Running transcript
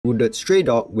Wounded stray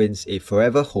dog wins a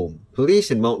forever home.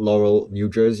 Police in Mount Laurel, New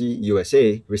Jersey,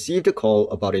 USA received a call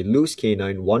about a loose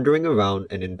canine wandering around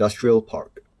an industrial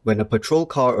park. When a patrol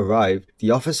car arrived,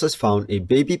 the officers found a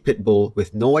baby pit bull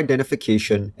with no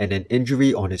identification and an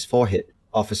injury on his forehead.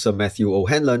 Officer Matthew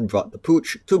O'Hanlon brought the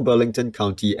pooch to Burlington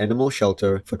County Animal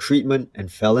Shelter for treatment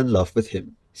and fell in love with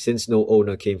him. Since no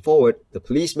owner came forward, the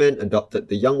policeman adopted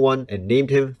the young one and named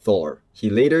him Thor. He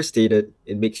later stated,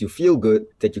 "It makes you feel good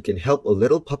that you can help a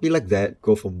little puppy like that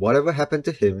go from whatever happened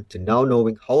to him to now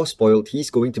knowing how spoiled he's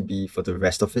going to be for the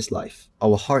rest of his life.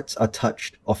 Our hearts are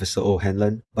touched, Officer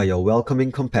O'Hanlon, by your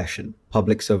welcoming compassion.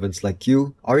 Public servants like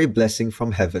you are a blessing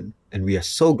from heaven, and we are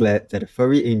so glad that a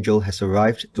furry angel has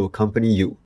arrived to accompany you."